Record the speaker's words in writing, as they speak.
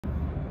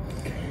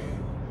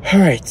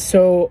Alright,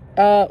 so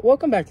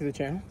welcome back to the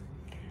channel.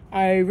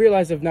 I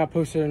realize I've not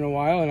posted in a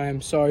while and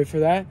I'm sorry for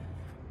that,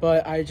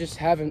 but I just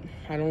haven't.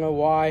 I don't know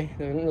why.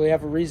 I don't really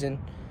have a reason.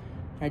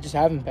 I just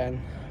haven't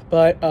been.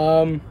 But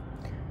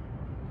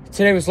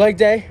today was leg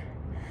day.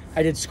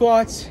 I did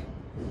squats,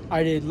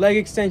 I did leg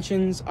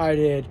extensions, I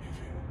did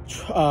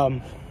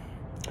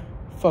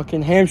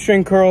fucking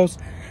hamstring curls,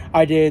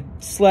 I did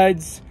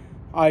sleds,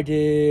 I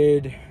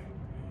did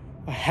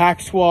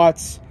hack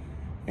squats,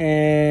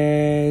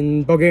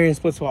 and Bulgarian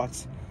split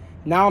squats.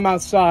 Now I'm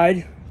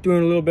outside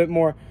doing a little bit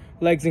more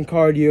legs and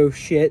cardio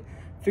shit.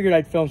 Figured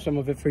I'd film some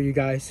of it for you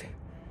guys.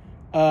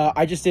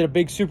 I just did a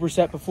big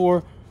superset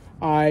before.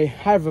 I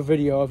have a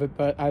video of it,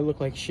 but I look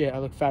like shit. I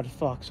look fat as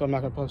fuck, so I'm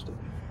not gonna post it.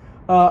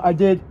 I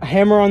did a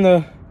hammer on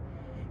the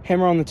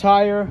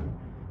tire,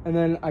 and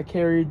then I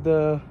carried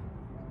the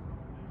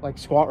like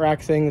squat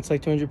rack thing that's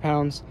like 200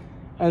 pounds.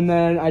 And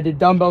then I did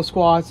dumbbell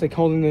squats, like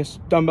holding this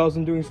dumbbells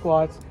and doing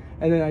squats.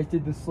 And then I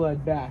did the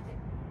sled back.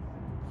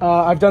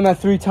 I've done that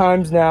 3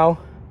 times now.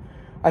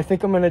 I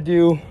think I'm gonna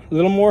do a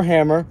little more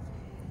hammer,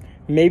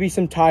 maybe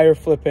some tire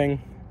flipping,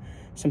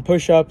 some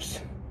push-ups,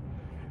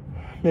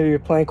 maybe a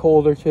plank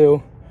hold or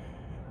 2.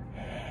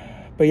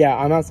 But yeah,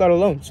 I'm outside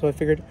alone, so I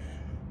figured,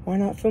 why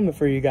not film it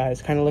for you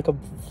guys? Kind of like a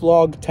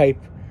vlog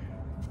type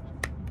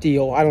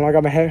deal. I don't know, I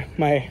got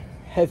my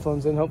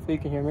headphones in, hopefully you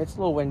can hear me. It's a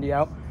little windy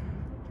out,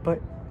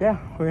 but yeah,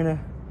 we're gonna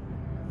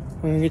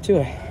get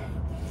to it.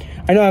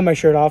 I know I have my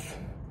shirt off,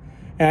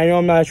 and I know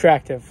I'm not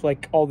attractive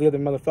like all the other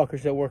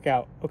motherfuckers that work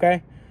out,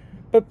 okay?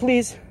 But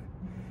please,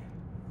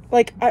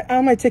 like,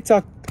 on my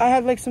TikTok, I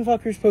have, like, some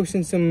fuckers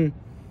posting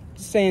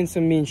saying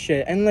some mean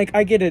shit. And, like,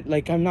 I get it.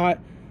 Like, I'm not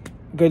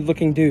a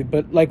good-looking dude.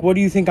 But, like, what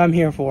do you think I'm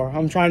here for?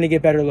 I'm trying to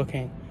get better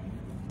looking.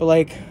 But,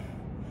 like,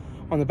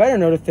 on the better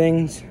note of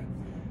things,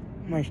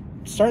 I'm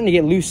starting to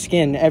get loose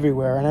skin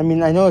everywhere. And, I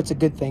mean, I know it's a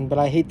good thing, but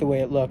I hate the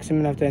way it looks. I'm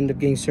going to have to end up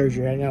getting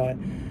surgery. I know it.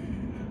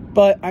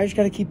 But I just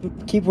got to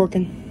keep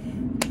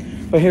working.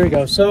 But here we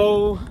go.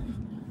 So,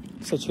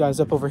 set you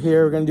guys up over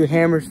here. We're going to do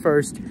hammers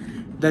first,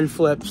 then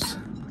flips,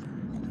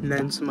 and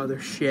then some other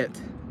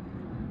shit.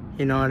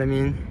 You know what I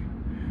mean?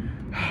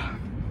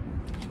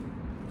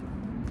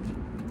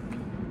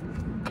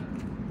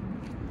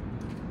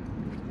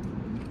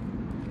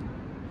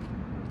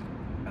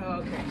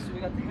 Okay, so we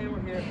got the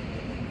hammer here.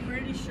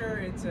 Pretty sure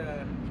it's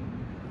a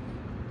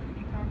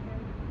 80-pound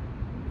hammer?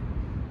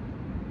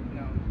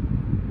 No.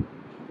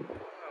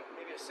 Oh,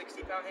 maybe a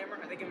 60-pound hammer?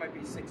 I think it might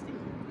be 60.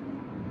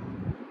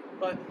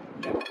 But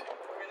yeah, we're gonna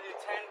do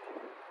 10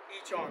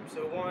 each arm.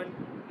 So 1,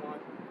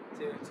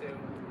 2, 2.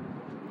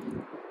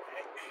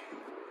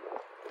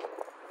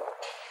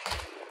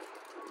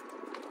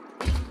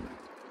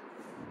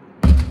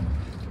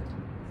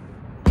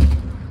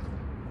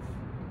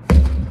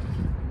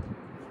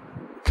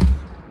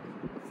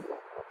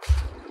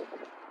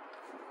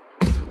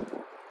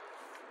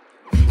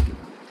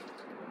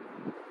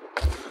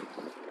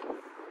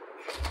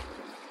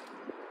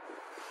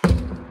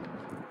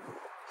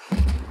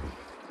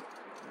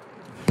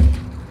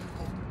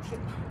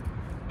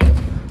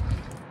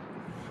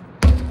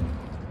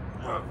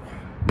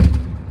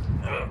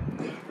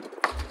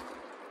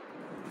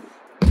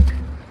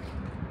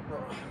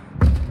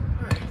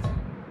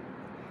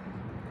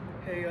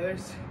 Here you go,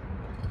 there's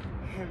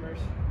hammers.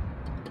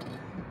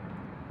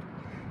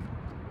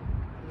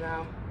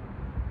 Now,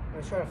 I'm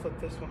gonna try to flip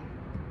this one.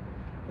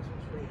 This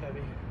one's pretty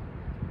heavy.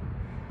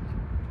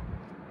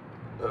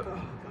 Oh,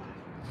 God.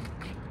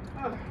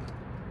 Oh.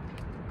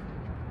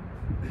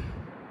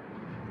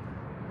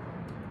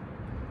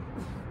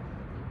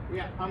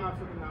 Yeah, I'm not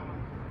flipping that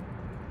one.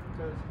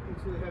 Because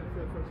it's really heavy for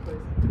the first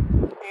place.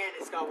 And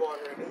it's got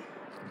water in it.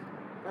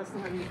 That's the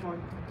heaviest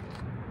one.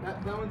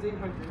 That one's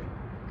 800.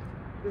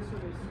 This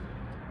one is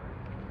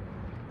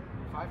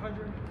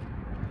 500.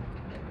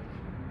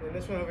 And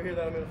this one over here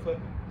that I'm going to flip,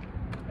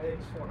 I think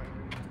it's 400.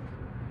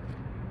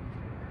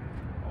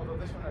 Although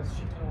this one has a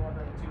shit ton of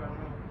water in it too. I don't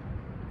know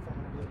if I'm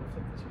going to be able to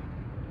flip this one.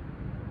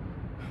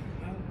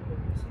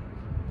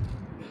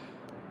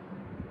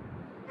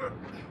 No.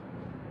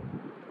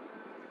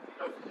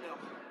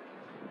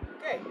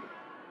 Okay.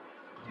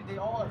 Dude, they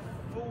all are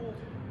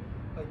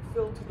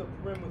filled to the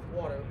brim with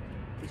water,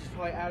 which is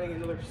probably adding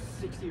another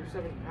 60 or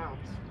 70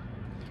 pounds.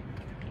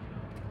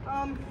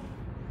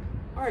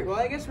 Alright, well,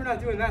 I guess we're not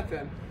doing that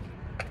then,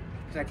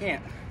 because I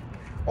can't.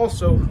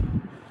 Also,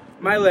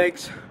 my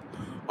legs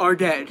are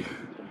dead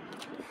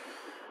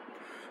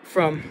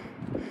from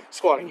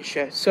squatting and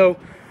shit. So,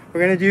 we're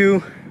gonna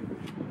do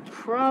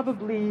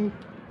probably,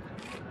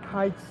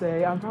 I'd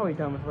say, I'm probably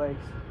done with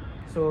legs.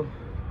 So,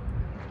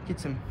 get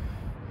some,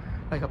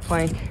 like a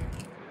plank,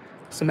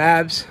 some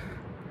abs,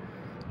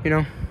 you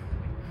know.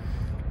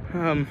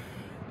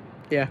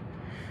 Yeah,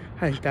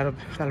 I think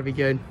that'll be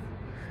good.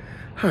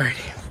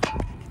 Alrighty,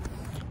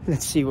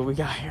 let's see what we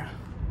got here.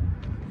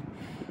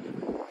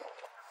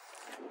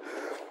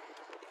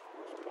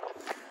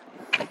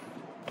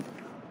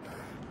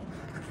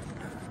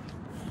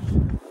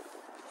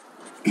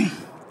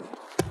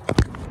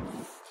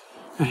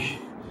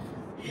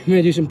 I'm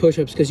gonna do some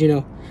push-ups because, you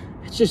know,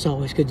 it's just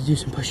always good to do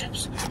some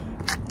push-ups.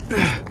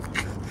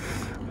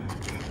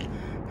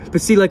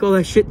 But see, like all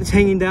that shit that's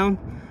hanging down,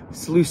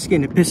 it's loose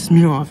skin. It pisses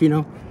me off, you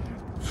know?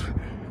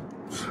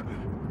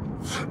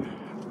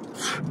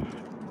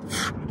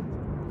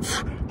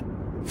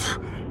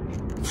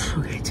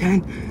 Okay,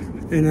 10.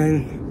 And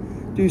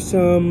then do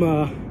some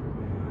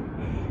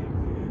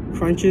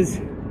crunches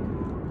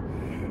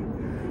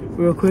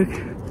real quick.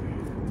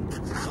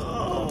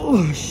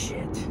 Oh, shit.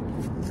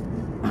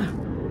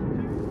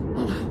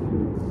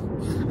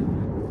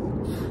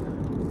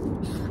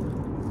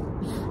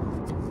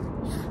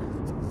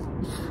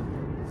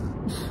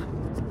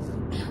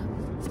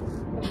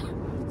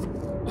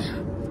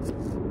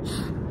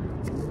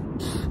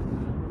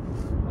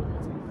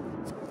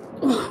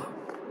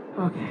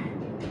 Okay,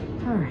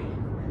 all right,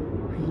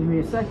 give me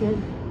a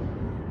second,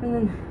 and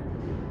then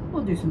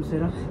we'll do some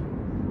sit-ups.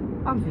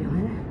 I'm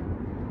feeling it.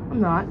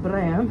 I'm not, but I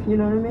am, you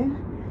know what I mean?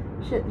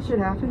 Shit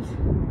happens.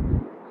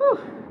 Whew.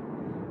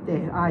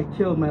 Dude, I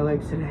killed my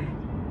legs today.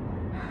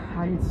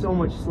 I did so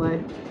much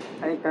sled.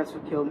 I think that's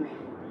what killed me.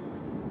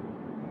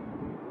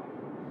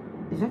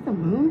 Is that the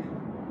moon?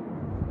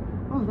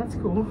 Oh, that's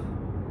cool.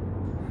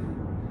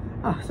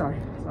 Oh, sorry.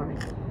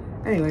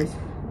 Anyways,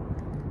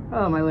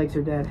 oh, my legs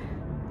are dead.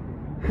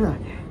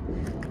 Okay,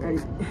 ready.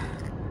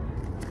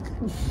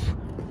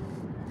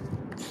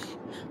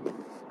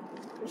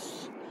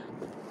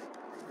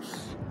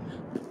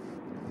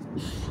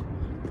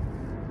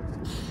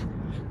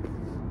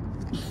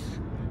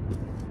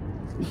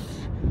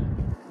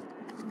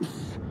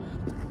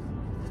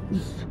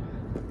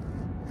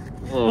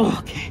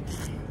 Okay.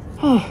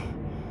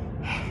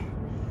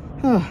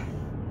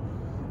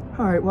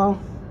 All right,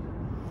 well,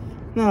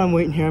 now I'm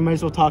waiting here, I might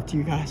as well talk to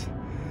you guys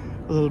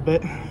a little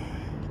bit.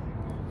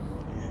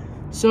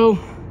 So,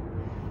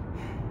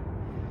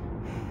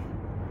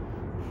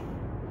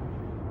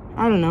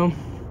 I don't know.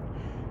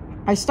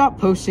 I stopped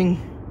posting.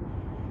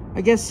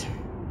 I guess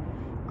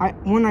I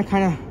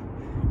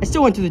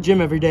still went to the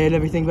gym every day and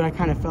everything, but I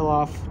kind of fell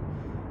off,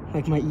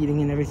 like my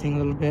eating and everything a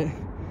little bit.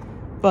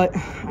 But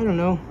I don't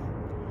know.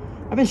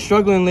 I've been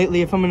struggling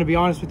lately, if I'm gonna be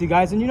honest with you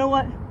guys. And you know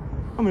what?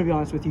 I'm gonna be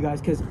honest with you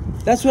guys, because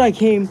that's what I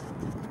came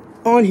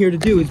on here to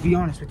do, is be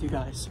honest with you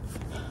guys.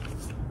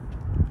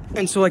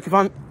 And so, like, if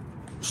I'm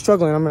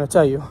struggling, I'm gonna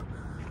tell you.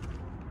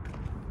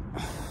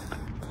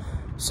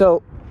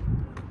 So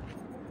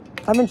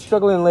I've been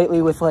struggling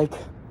lately with, like,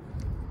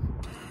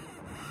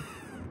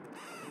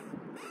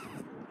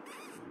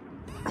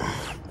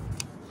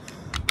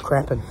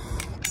 cramping.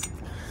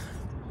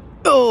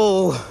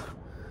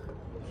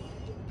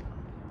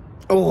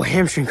 Oh,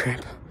 hamstring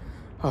cramp.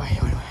 Oh,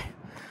 anyway.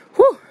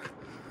 Whew.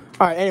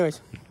 All right,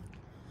 anyways.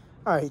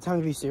 All right, time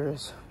to be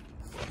serious.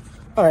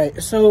 All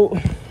right, so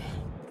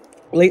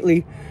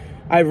lately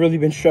I've really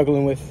been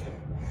struggling with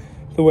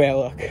the way I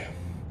look.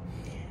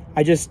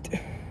 I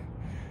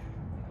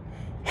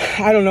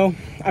don't know.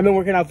 I've been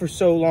working out for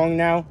so long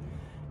now,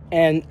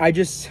 and I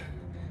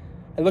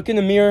look in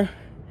the mirror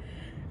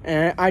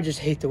and I just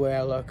hate the way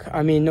I look.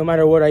 I mean, no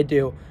matter what I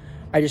do,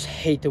 I just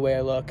hate the way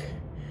I look.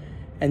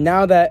 And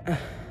now that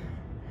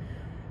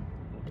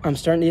I'm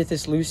starting to get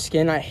this loose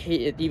skin, I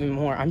hate it even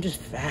more. I'm just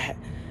fat,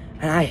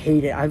 and I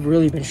hate it. I've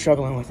really been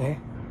struggling with it.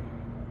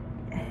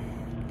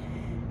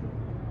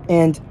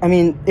 And, I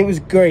mean, it was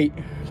great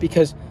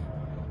because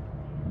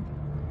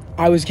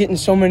I was getting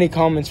so many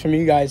comments from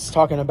you guys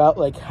talking about,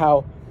 like,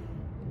 how,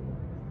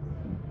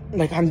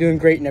 like, I'm doing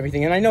great and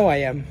everything. And I know I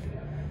am.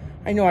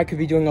 I know I could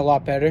be doing a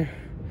lot better.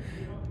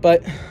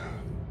 But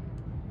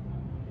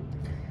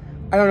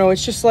I don't know.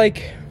 It's just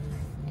like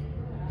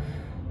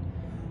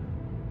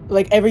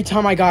every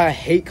time I got a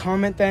hate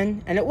comment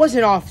then, and it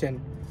wasn't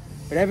often,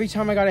 but every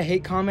time I got a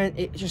hate comment,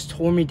 it just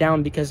tore me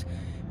down because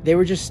they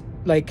were just,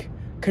 like,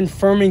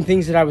 confirming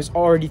things that I was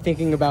already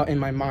thinking about in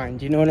my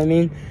mind, you know what I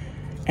mean?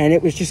 And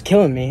it was just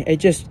killing me.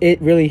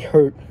 It really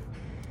hurt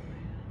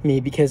me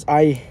because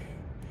I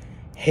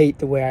hate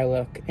the way I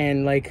look.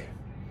 And, like,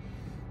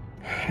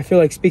 I feel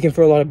like speaking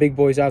for a lot of big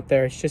boys out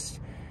there,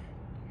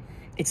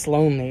 it's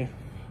lonely.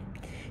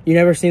 You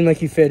never seem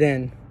like you fit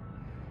in.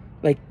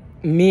 Like,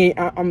 me,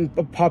 I'm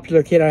a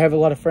popular kid. I have a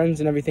lot of friends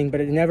and everything, but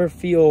I never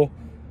feel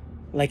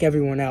like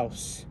everyone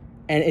else.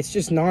 And it's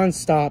just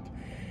nonstop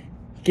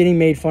getting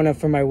made fun of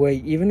for my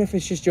weight. Even if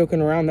it's just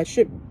joking around, that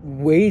shit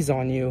weighs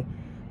on you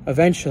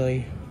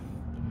eventually.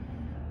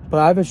 But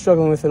I've been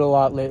struggling with it a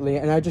lot lately,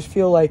 and I just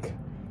feel like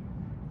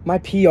my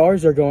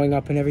PRs are going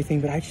up and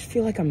everything, but I just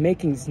feel like I'm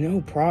making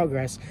no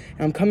progress.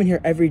 And I'm coming here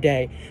every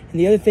day. And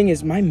the other thing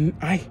is dude,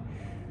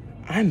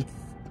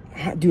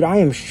 I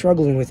am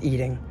struggling with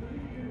eating.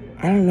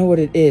 I don't know what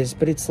it is,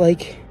 but it's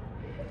like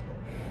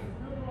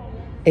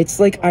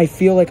I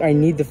feel like I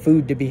need the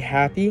food to be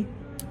happy.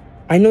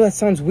 I know that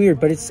sounds weird,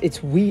 but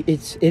it's weird.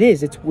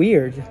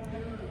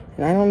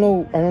 And I don't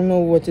know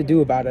what to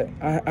do about it.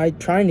 I'm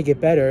trying to get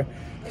better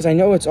because I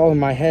know it's all in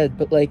my head,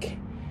 but, like,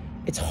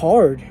 it's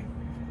hard.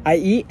 I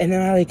eat and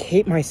then I, like,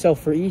 hate myself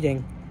for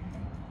eating.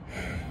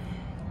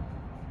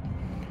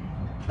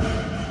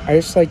 I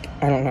just, like,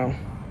 I don't know.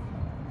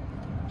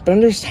 But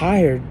I'm just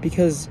tired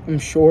because I'm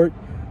short,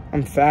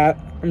 I'm fat,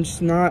 I'm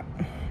not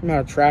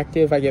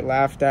attractive, I get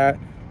laughed at,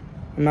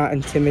 I'm not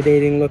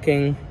intimidating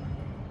looking.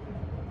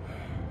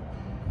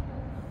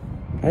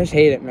 I just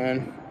hate it,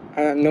 man.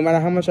 No matter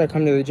how much I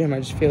come to the gym, I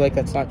just feel like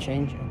that's not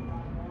changing.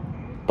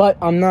 But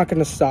I'm not going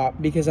to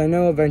stop because I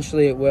know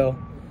eventually it will.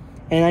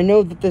 And I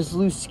know that this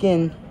loose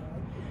skin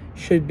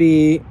should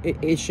be,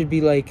 it should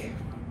be like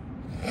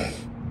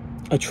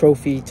a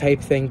trophy type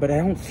thing, but I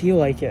don't feel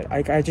like it.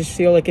 I just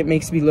feel like it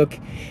makes me look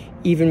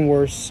even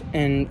worse,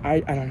 and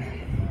I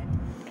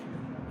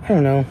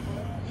don't know.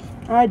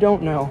 I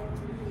don't know.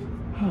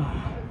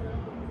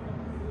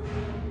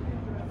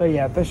 But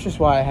yeah, that's just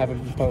why I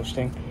haven't been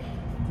posting.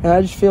 And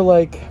I just feel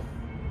like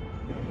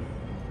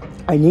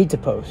I need to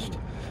post.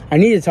 I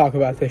need to talk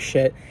about this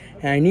shit.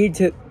 And I need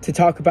to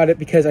talk about it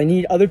because I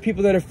need other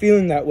people that are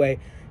feeling that way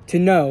to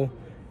know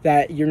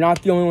that you're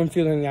not the only one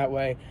feeling that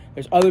way.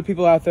 There's other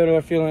people out there that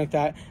are feeling like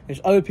that.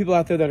 There's other people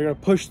out there that are going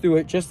to push through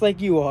it just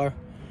like you are.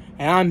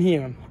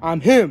 And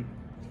I'm him.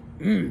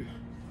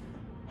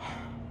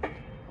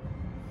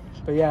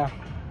 But yeah,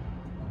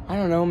 I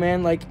don't know,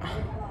 man. Like, I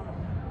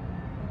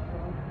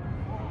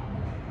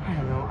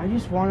don't know. I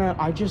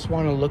just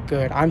wanna look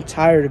good. I'm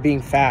tired of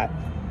being fat.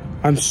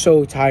 I'm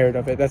so tired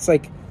of it. That's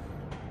like,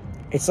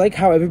 it's like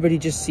how everybody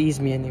just sees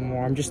me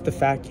anymore. I'm just the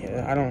fat kid.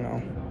 I don't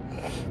know.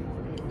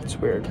 It's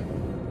weird.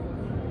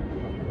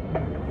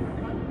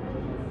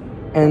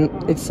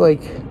 And it's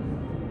like,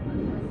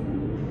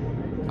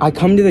 I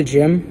come to the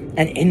gym,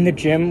 and in the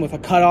gym with a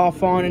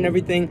cutoff on and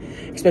everything,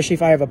 especially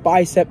if I have a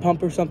bicep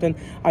pump or something,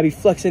 I'd be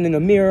flexing in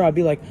the mirror. I'd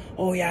be like,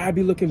 oh yeah, I'd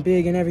be looking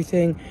big and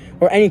everything,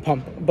 or any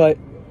pump. But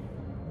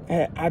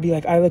I'd be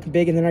like, I look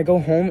big, and then I go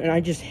home and I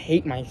just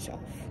hate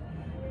myself.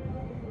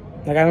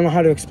 Like, I don't know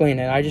how to explain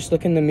it. I just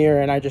look in the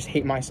mirror and I just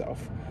hate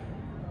myself.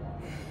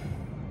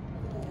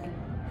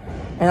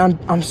 And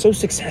I'm so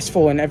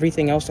successful in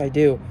everything else I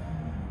do.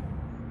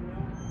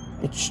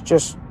 It's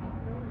just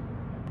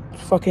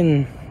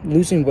fucking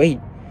losing weight,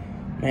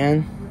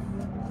 man.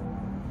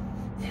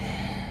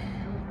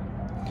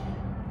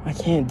 I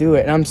can't do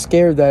it. And I'm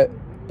scared that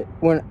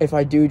if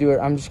I do it,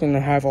 I'm just going to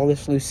have all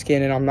this loose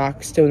skin and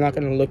I'm still not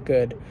going to look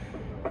good.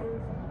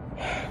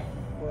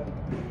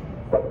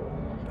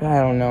 But I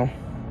don't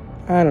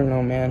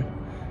know, man.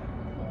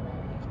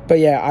 But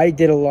yeah, I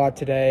did a lot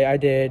today.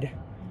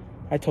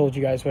 I told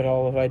you guys what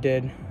all of I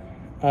did.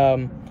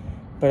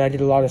 But I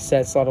did a lot of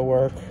sets, a lot of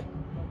work.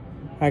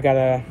 I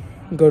gotta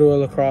go to a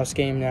lacrosse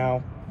game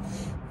now.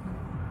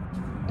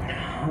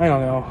 I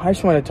don't know. I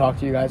just want to talk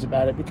to you guys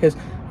about it because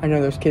I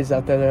know there's kids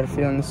out there that are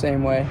feeling the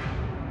same way.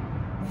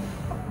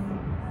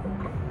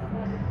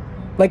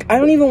 Like, I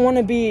don't even want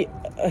to be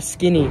a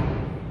skinny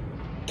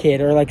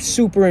kid or like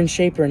super in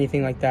shape or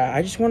anything like that.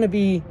 I just want to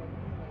be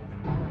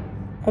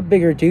a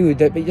bigger dude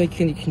that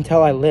you can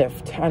tell I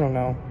lift. I don't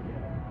know.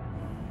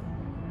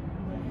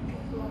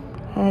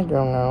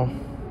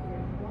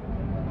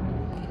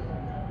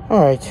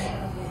 Alright.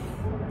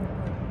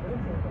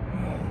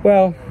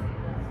 Well,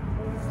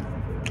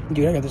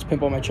 dude, I got this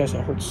pimple on my chest.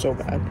 It hurts so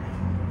bad.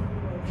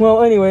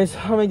 Well, anyways,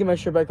 I'm gonna get my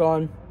shirt back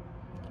on.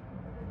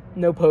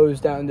 No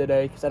pose down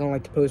today because I don't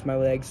like to pose my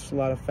legs. There's a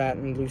lot of fat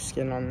and loose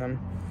skin on them.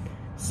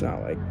 It's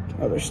not like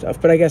other stuff.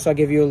 But I guess I'll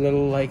give you a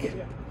little, like,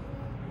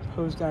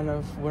 pose down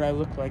of what I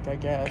look like, I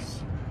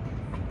guess.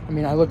 I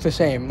mean, I look the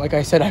same. Like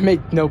I said, I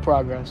make no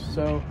progress.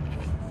 So,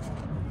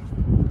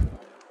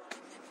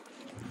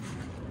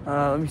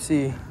 let me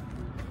see.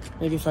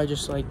 Maybe if I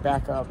just, like,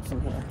 back up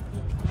from here.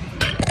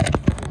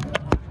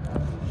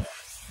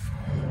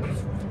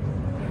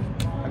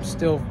 I'm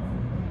still...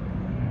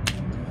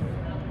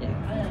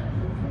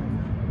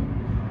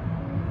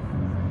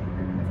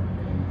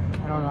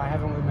 I don't know, I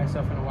haven't weighed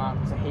myself in a while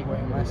because I hate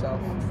weighing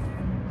myself.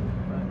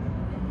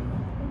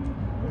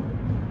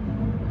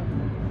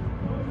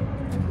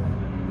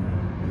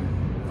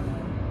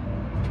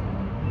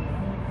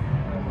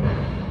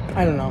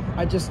 I don't know.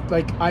 I just,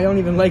 like, I don't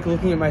even like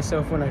looking at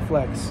myself when I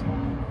flex.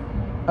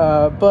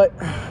 But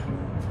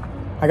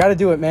I gotta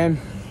do it, man.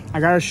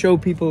 I gotta show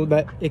people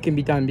that it can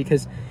be done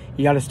because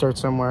you gotta start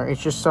somewhere. It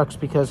just sucks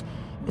because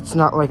it's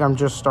not like I'm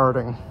just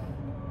starting.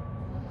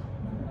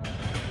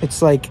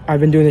 It's like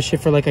I've been doing this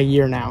shit for like a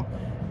year now.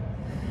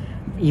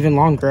 Even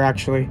longer,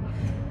 actually.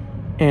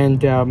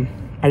 And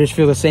I just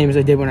feel the same as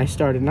I did when I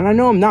started. And I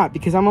know I'm not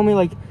because I'm only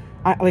like,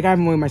 I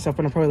haven't weighed myself,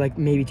 but I'm probably like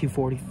maybe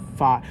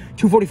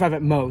 245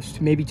 at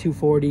most. Maybe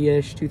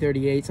 240-ish,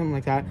 238, something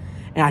like that.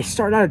 And I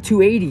started out at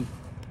 280.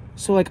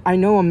 So like, I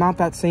know I'm not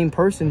that same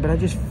person, but I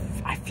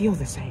feel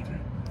the same.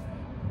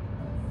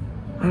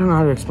 I don't know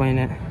how to explain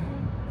it.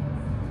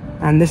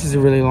 And this is a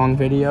really long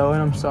video,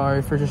 and I'm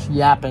sorry for just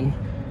yapping.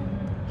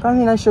 But I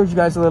mean, I showed you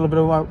guys a little bit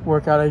of what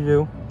workout I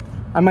do.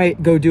 I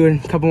might go do a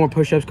couple more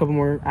push-ups, couple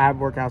more ab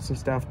workouts and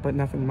stuff, but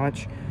nothing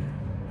much.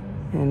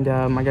 And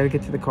I gotta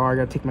get to the car. I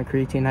gotta take my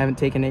creatine. I haven't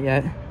taken it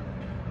yet.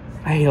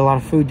 I ate a lot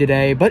of food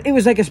today, but it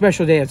was like a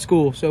special day at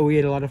school, so we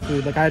ate a lot of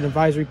food. Like, I had an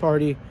advisory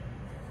party,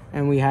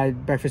 and we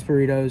had breakfast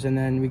burritos, and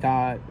then we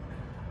got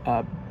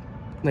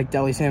like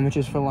deli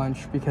sandwiches for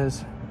lunch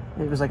because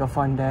it was like a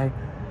fun day.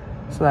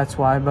 So that's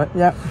why, but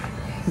yeah.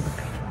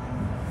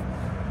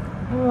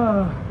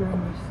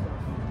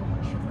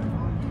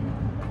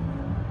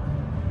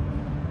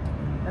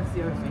 That's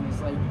the other thing,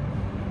 is like,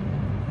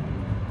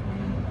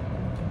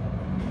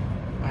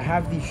 I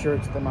have these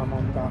shirts that my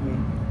mom got me,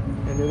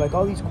 and they're like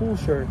all these cool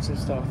shirts and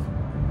stuff,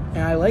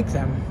 and I like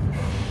them,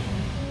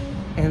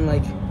 and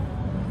like,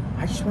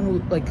 I just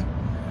want to, like,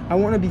 I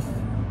want to be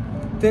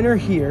thinner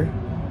here,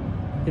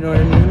 you know what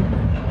I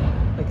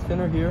mean, like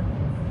thinner here,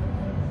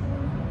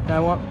 and I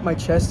want my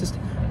chest to,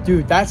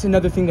 dude, that's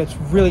another thing that's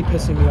really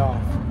pissing me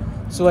off.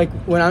 So like,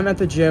 when I'm at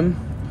the gym,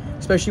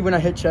 especially when I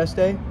hit chest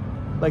day,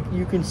 like,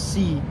 you can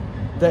see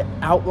the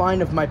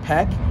outline of my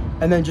pec,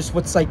 and then just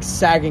what's like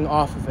sagging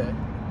off of it.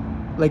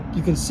 Like,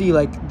 you can see,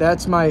 like,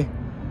 that's my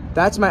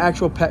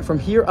actual pec. From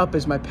here up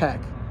is my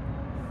pec,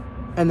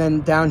 and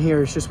then down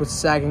here is just what's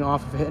sagging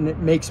off of it, and it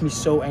makes me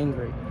so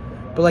angry.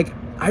 But like,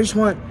 I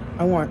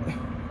want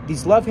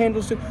these love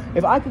handles to,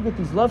 if I could get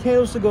these love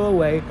handles to go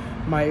away,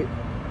 my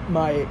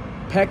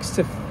pecs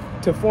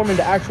to form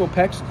into actual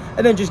pecs,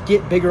 and then just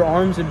get bigger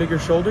arms and bigger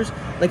shoulders,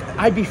 like,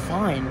 I'd be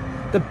fine.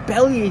 The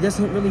belly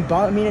doesn't really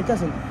bother, I mean, it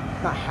doesn't,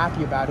 I'm not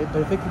happy about it,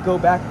 but if it could go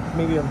back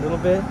maybe a little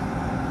bit,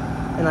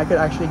 and I could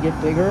actually get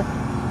bigger,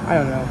 I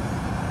don't know.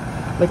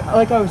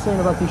 Like I was saying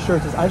about these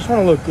shirts, is I just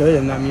want to look good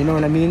in them, you know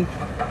what I mean?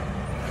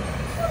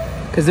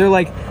 Because they're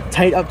like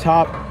tight up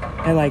top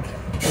and like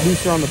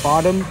looser on the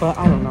bottom, but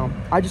I don't know.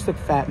 I just look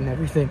fat and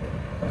everything.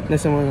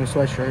 Unless I'm wearing a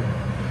sweatshirt.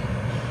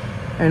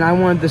 And I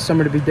wanted this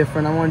summer to be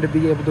different. I wanted to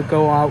be able to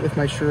go out with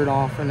my shirt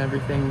off and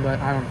everything, but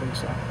I don't think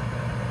so.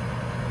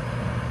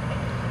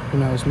 Who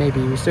knows?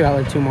 Maybe. We still got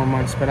like 2 more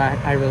months, but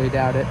I really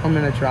doubt it. I'm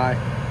going to try.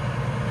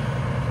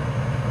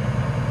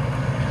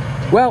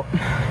 Well,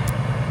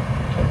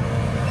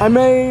 I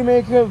may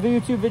make a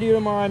YouTube video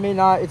tomorrow. I may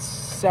not. It's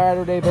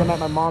Saturday, but I'm at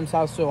my mom's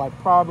house, so I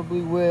probably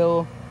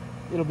will.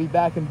 It'll be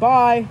back and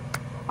by.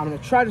 I'm going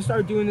to try to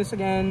start doing this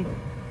again.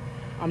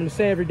 I'm going to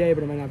say every day,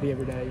 but it might not be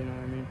every day, you know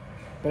what I mean?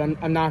 But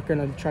I'm not going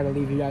to try to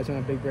leave you guys on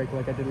a big break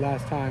like I did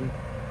last time.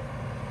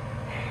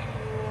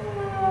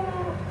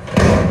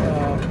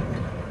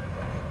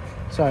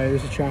 Sorry,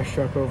 there's a trash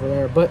truck over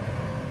there. But,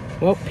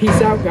 well,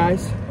 peace out,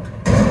 guys.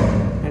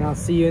 And I'll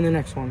see you in the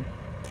next one.